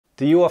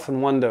Do you often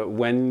wonder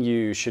when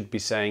you should be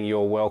saying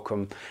you're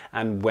welcome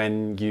and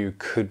when you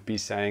could be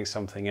saying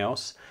something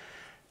else?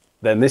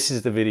 Then this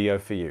is the video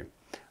for you.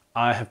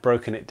 I have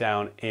broken it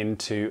down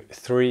into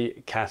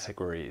 3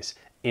 categories: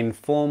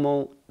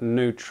 informal,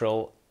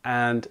 neutral,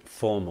 and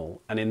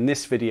formal. And in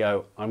this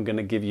video, I'm going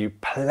to give you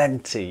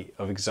plenty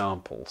of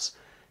examples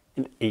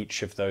in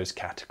each of those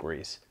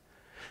categories.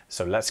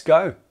 So let's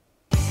go.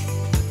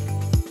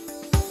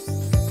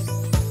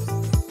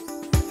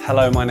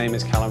 Hello, my name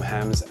is Callum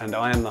Hams and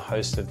I am the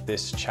host of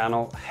this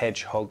channel,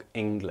 Hedgehog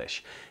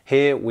English.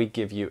 Here we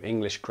give you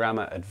English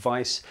grammar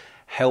advice,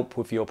 help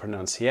with your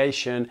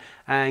pronunciation,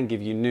 and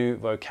give you new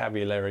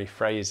vocabulary,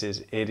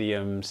 phrases,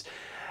 idioms,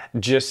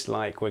 just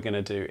like we're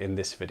going to do in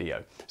this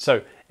video.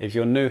 So if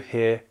you're new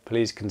here,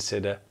 please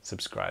consider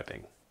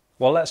subscribing.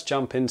 Well, let's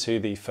jump into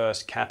the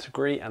first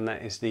category, and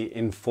that is the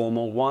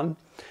informal one.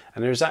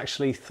 And there's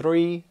actually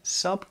 3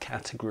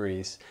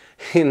 subcategories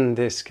in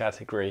this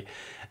category.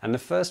 And the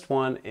first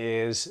one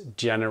is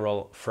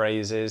general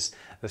phrases.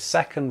 The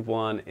second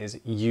one is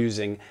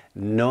using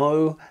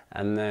no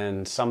and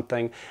then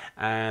something.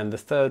 And the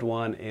third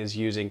one is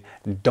using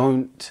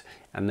don't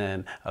and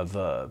then a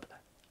verb.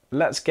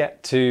 Let's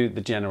get to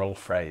the general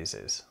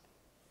phrases.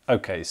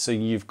 Okay, so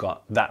you've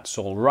got that's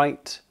all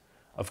right,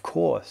 of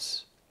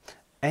course,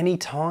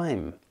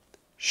 anytime,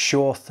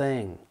 sure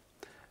thing,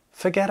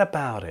 forget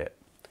about it,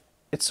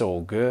 it's all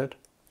good,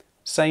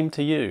 same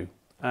to you,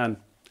 and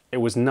it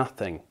was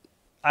nothing.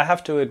 I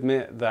have to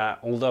admit that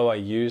although I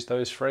use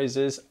those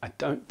phrases, I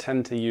don't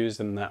tend to use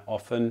them that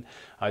often.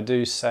 I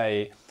do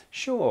say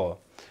sure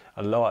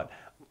a lot,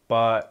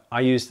 but I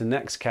use the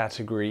next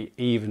category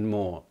even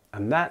more,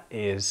 and that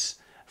is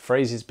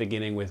phrases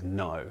beginning with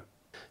no.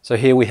 So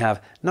here we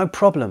have no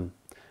problem,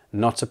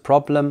 not a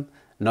problem,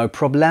 no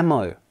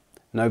problemo,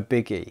 no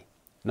biggie,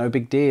 no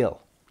big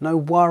deal, no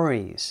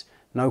worries,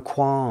 no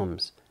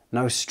qualms,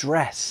 no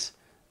stress,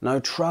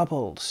 no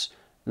troubles,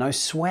 no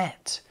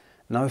sweat,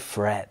 no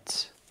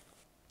fret.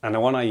 And the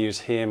one I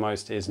use here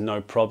most is no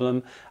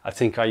problem. I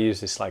think I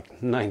use this like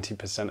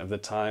 90% of the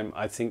time.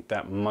 I think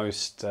that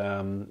most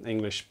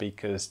English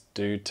speakers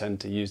do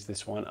tend to use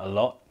this one a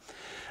lot.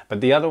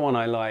 But the other one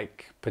I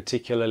like,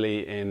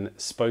 particularly in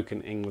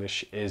spoken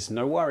English, is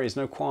no worries,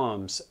 no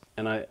qualms.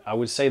 And I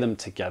would say them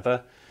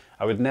together.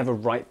 I would never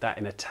write that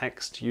in a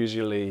text.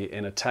 Usually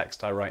in a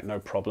text I write no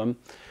problem.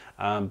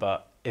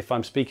 But if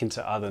I'm speaking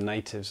to other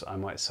natives, I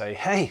might say,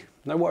 hey,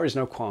 no worries,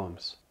 no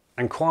qualms.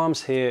 And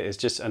qualms here is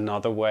just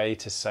another way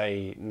to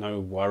say no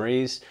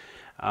worries.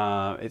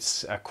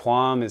 It's a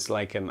qualm is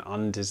like an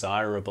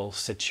undesirable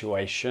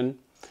situation.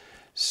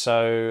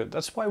 So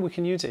that's why we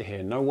can use it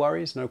here. No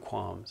worries, no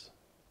qualms.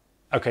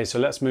 Okay, so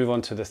let's move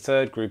on to the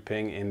third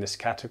grouping in this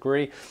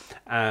category.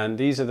 And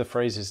these are the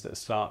phrases that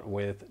start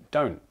with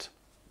don't.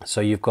 So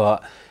you've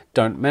got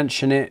don't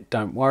mention it,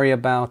 don't worry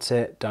about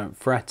it, don't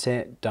fret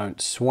it,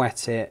 don't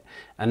sweat it.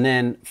 And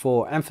then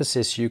for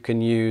emphasis, you can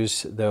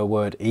use the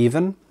word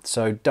even.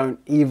 So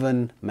don't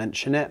even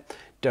mention it,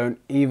 don't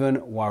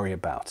even worry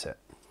about it.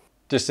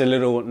 Just a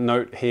little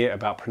note here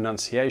about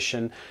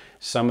pronunciation.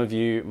 Some of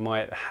you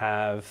might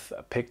have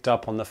picked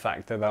up on the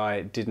fact that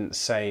I didn't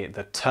say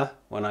the t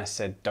when I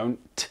said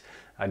don't.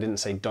 I didn't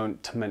say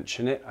don't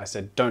mention it, I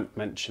said don't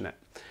mention it.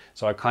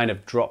 So I kind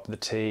of dropped the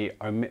T,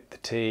 omit the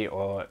T,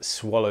 or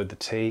swallowed the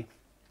T.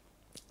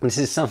 This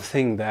is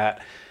something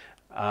that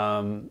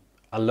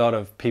a lot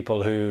of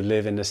people who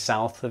live in the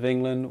south of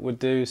England would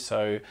do.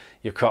 So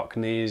your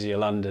Cockneys, your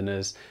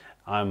Londoners.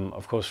 I'm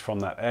of course from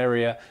that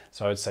area,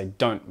 so I'd say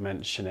don't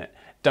mention it,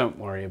 don't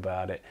worry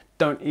about it,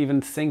 don't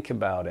even think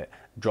about it,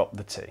 drop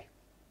the T.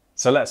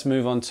 So let's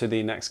move on to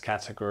the next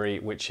category,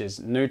 which is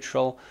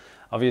neutral.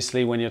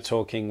 Obviously, when you're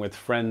talking with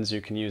friends,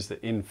 you can use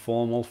the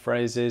informal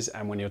phrases,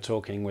 and when you're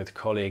talking with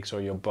colleagues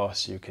or your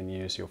boss, you can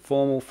use your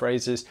formal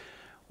phrases.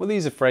 Well,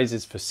 these are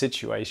phrases for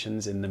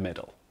situations in the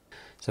middle.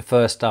 So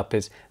first up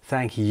is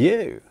thank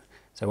you.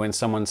 So when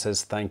someone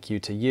says thank you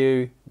to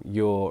you,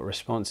 your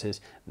response is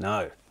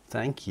no,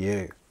 thank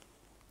you.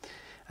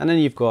 And then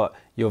you've got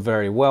you're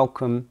very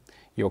welcome,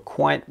 you're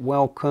quite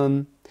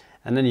welcome,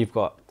 and then you've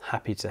got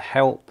happy to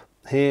help.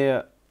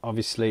 Here,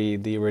 obviously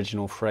the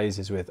original phrase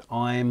is with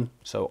I'm,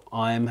 so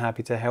I'm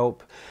happy to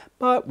help,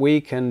 but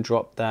we can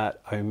drop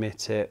that,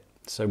 omit it,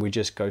 so we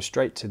just go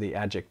straight to the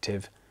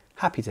adjective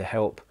happy to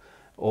help,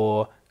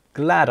 or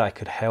glad I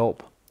could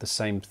help, the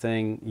same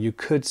thing. You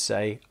could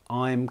say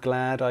I'm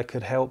glad I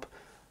could help.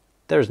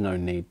 There's no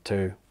need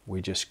to.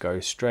 We just go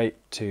straight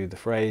to the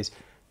phrase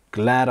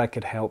glad I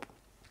could help.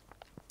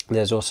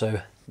 There's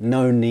also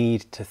no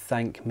need to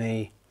thank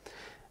me.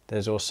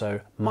 There's also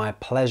my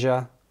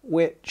pleasure,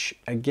 which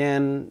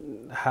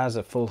again has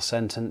a full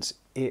sentence.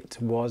 It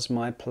was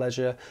my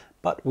pleasure,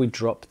 but we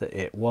drop the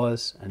it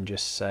was and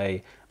just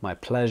say my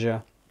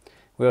pleasure.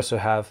 We also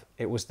have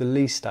it was the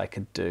least I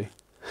could do,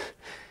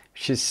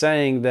 which is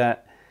saying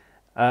that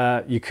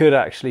you could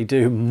actually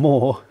do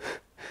more,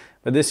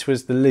 but this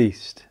was the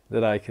least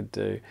that I could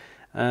do.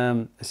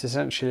 It's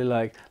essentially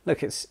like,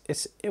 look,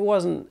 it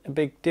wasn't a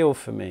big deal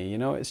for me, you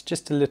know, it's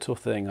just a little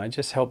thing. I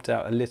just helped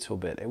out a little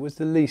bit. It was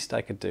the least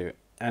I could do.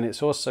 And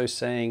it's also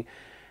saying,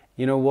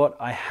 you know what,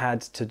 I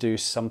had to do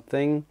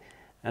something.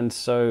 And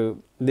so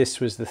this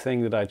was the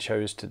thing that I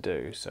chose to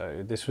do.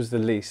 So this was the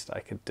least I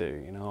could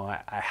do. You know,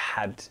 I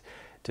had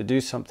to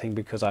do something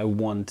because I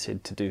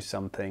wanted to do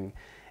something,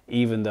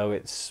 even though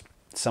it's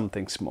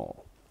something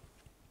small.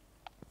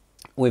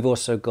 We've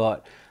also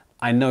got,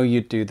 I know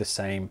you'd do the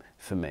same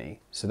for me.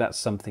 So that's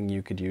something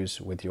you could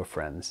use with your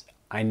friends.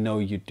 I know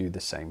you'd do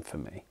the same for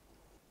me.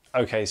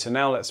 Okay, so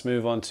now let's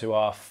move on to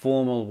our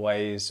formal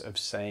ways of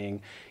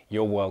saying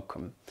you're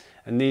welcome.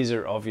 And these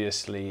are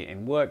obviously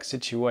in work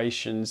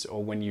situations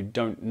or when you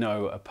don't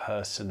know a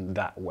person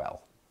that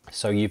well.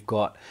 So you've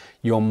got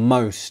you're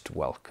most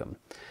welcome.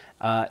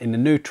 In the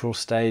neutral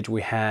stage,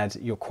 we had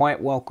you're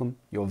quite welcome,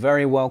 you're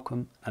very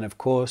welcome, and of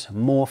course,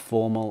 more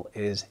formal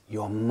is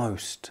you're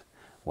most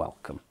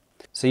welcome.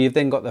 So you've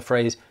then got the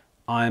phrase,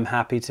 I'm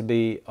happy to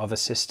be of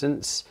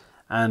assistance.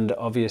 And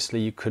obviously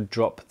you could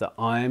drop the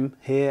I'm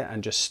here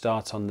and just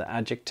start on the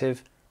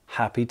adjective,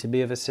 happy to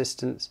be of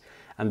assistance.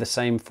 And the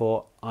same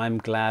for I'm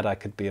glad I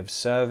could be of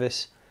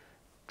service.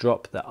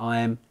 Drop the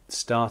I'm,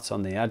 start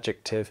on the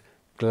adjective,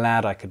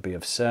 glad I could be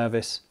of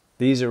service.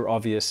 These are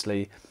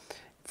obviously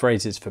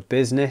phrases for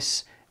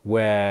business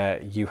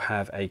where you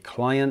have a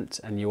client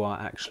and you are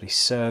actually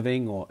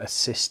serving or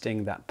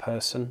assisting that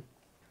person.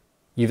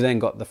 You've then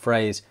got the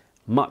phrase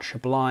much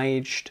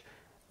obliged,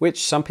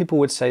 which some people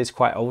would say is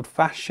quite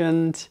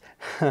old-fashioned.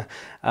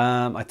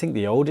 I think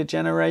the older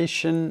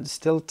generation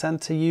still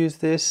tend to use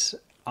this.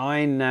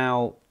 I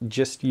now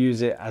just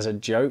use it as a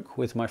joke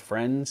with my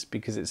friends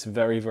because it's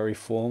very, very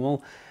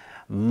formal.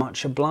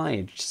 Much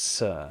obliged,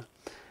 sir.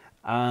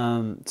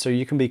 So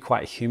you can be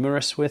quite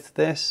humorous with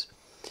this.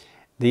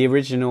 The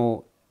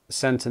original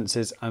sentence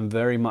is, I'm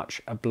very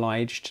much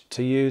obliged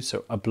to you.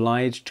 So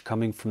obliged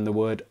coming from the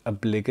word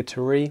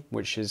obligatory,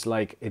 which is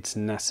like it's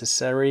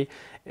necessary.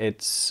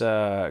 It's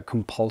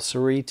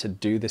compulsory to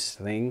do this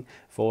thing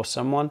for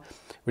someone,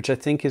 which I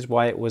think is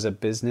why it was a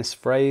business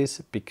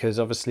phrase, because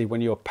obviously when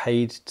you're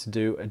paid to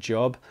do a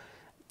job,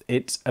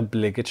 it's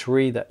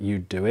obligatory that you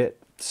do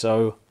it.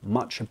 So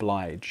much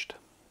obliged.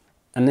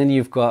 And then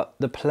you've got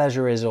the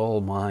pleasure is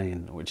all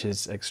mine, which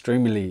is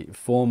extremely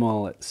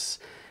formal. It's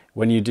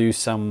when you do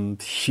some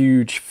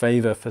huge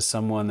favor for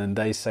someone and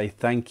they say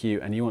thank you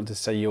and you want to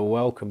say you're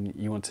welcome,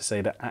 you want to say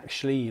that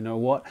actually, you know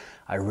what,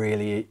 I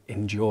really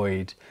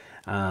enjoyed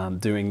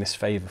doing this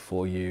favor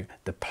for you.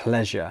 The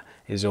pleasure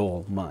is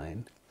all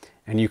mine.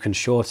 And you can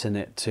shorten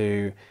it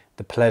to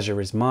the pleasure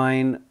is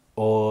mine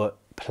or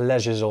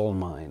pleasure's all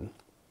mine.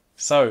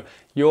 So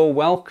you're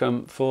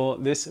welcome for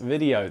this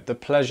video. The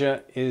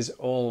pleasure is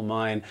all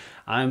mine.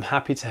 I'm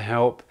happy to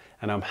help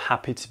and I'm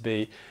happy to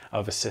be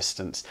of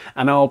assistance.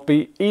 And I'll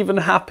be even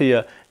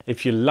happier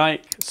if you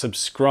like,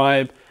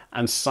 subscribe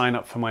and sign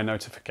up for my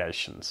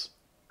notifications.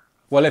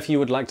 Well, if you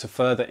would like to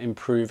further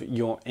improve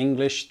your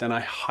English, then I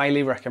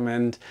highly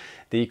recommend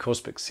the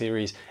Coursebook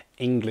series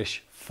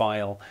English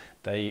File.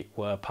 They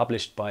were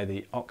published by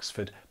the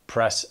Oxford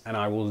Press and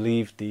I will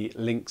leave the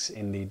links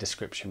in the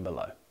description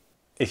below.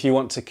 If you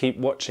want to keep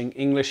watching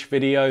English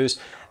videos,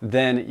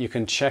 then you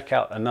can check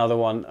out another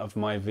one of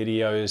my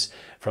videos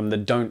from the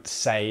Don't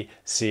Say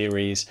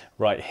series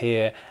right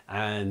here.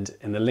 And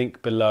in the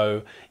link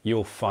below,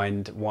 you'll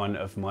find one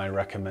of my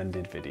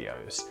recommended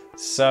videos.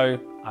 So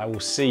I will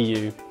see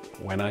you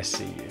when I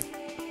see you.